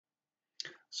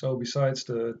So besides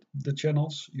the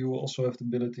channels, you will also have the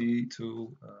ability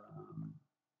to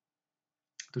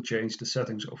change the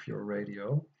settings of your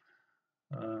radio.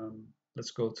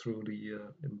 Let's go through the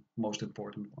most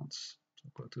important ones. So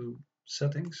go to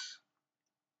settings.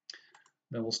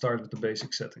 Then we'll start with the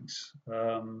basic settings.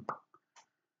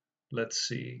 Let's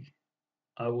see.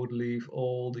 I would leave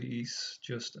all these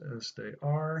just as they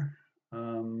are.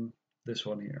 This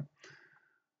one here.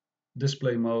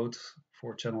 Display mode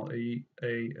for channel A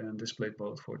and display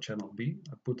mode for channel B.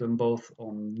 I put them both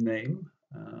on name.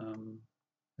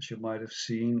 As you might have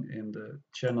seen in the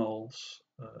channels,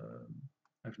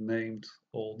 I've named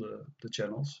all the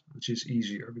channels, which is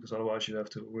easier because otherwise you have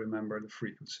to remember the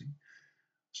frequency.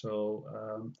 So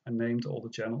I named all the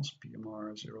channels,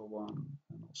 PMR 01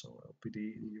 and also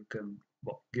LPD. You can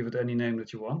give it any name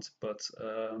that you want, but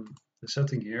the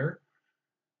setting here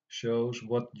shows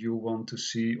what you want to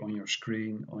see on your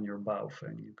screen on your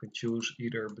Baofeng. You can choose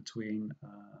either between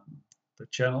the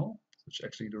channel, which is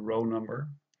actually the row number,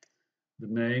 the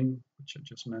name, which I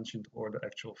just mentioned, or the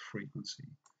actual frequency.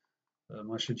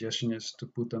 My suggestion is to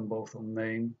put them both on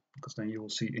name, because then you will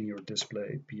see in your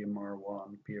display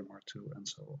PMR1, PMR2,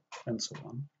 and so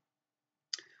on.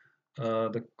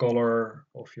 The color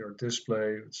of your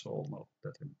display, it's all not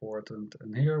that important.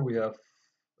 And here we have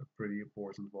a pretty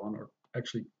important one, or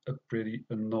actually a pretty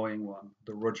annoying one,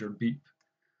 the Roger beep.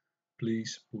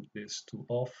 Please put this to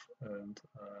off, and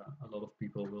a lot of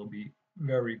people will be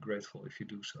very grateful if you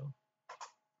do so.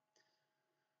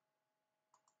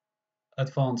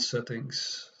 Advanced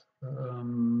settings.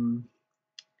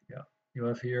 Yeah, you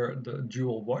have here the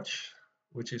dual watch,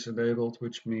 which is enabled,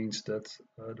 which means that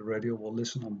the radio will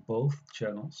listen on both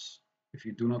channels. If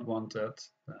you do not want that,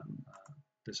 then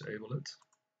disable it.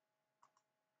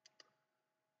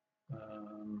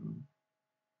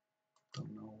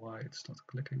 Don't know why it's not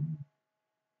clicking.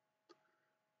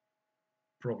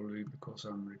 Probably because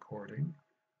I'm recording.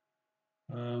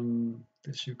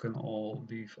 This you can all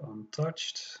leave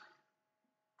untouched.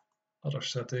 Other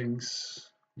settings,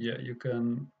 yeah, you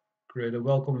can create a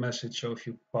welcome message. So if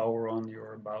you power on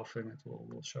your Baofeng, it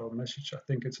will show a message. I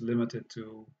think it's limited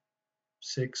to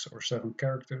 6 or 7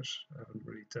 characters. I haven't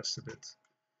really tested it.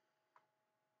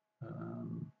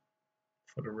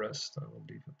 For the rest, I will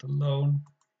leave it alone.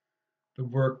 The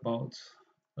work mode.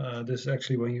 This is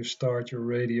actually when you start your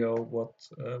radio, what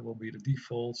will be the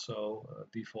default. So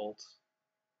default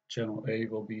channel A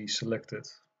will be selected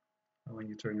when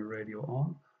you turn your radio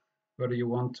on. Whether you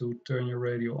want to turn your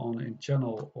radio on in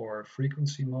channel or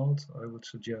frequency mode, I would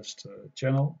suggest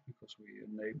channel, because we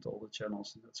named all the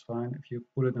channels and that's fine. If you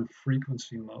put it in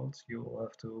frequency mode, you will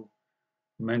have to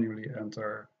manually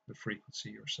enter the frequency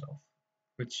yourself,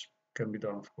 which can be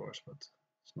done, of course, but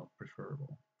it's not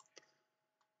preferable.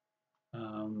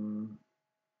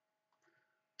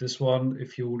 This one,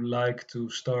 if you like to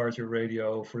start your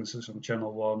radio, for instance, on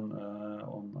channel 1,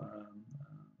 on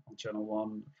channel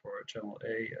 1 for channel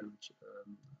A and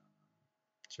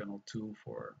channel 2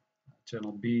 for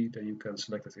channel B, then you can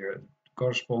select it here. It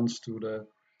corresponds to the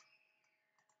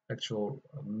actual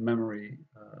memory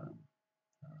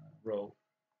row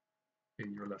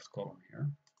in your left column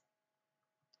here.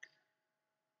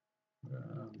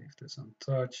 Leave this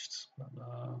untouched. Blah,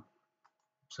 blah.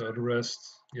 So the rest,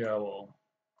 yeah, well,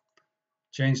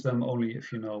 change them only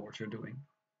if you know what you're doing.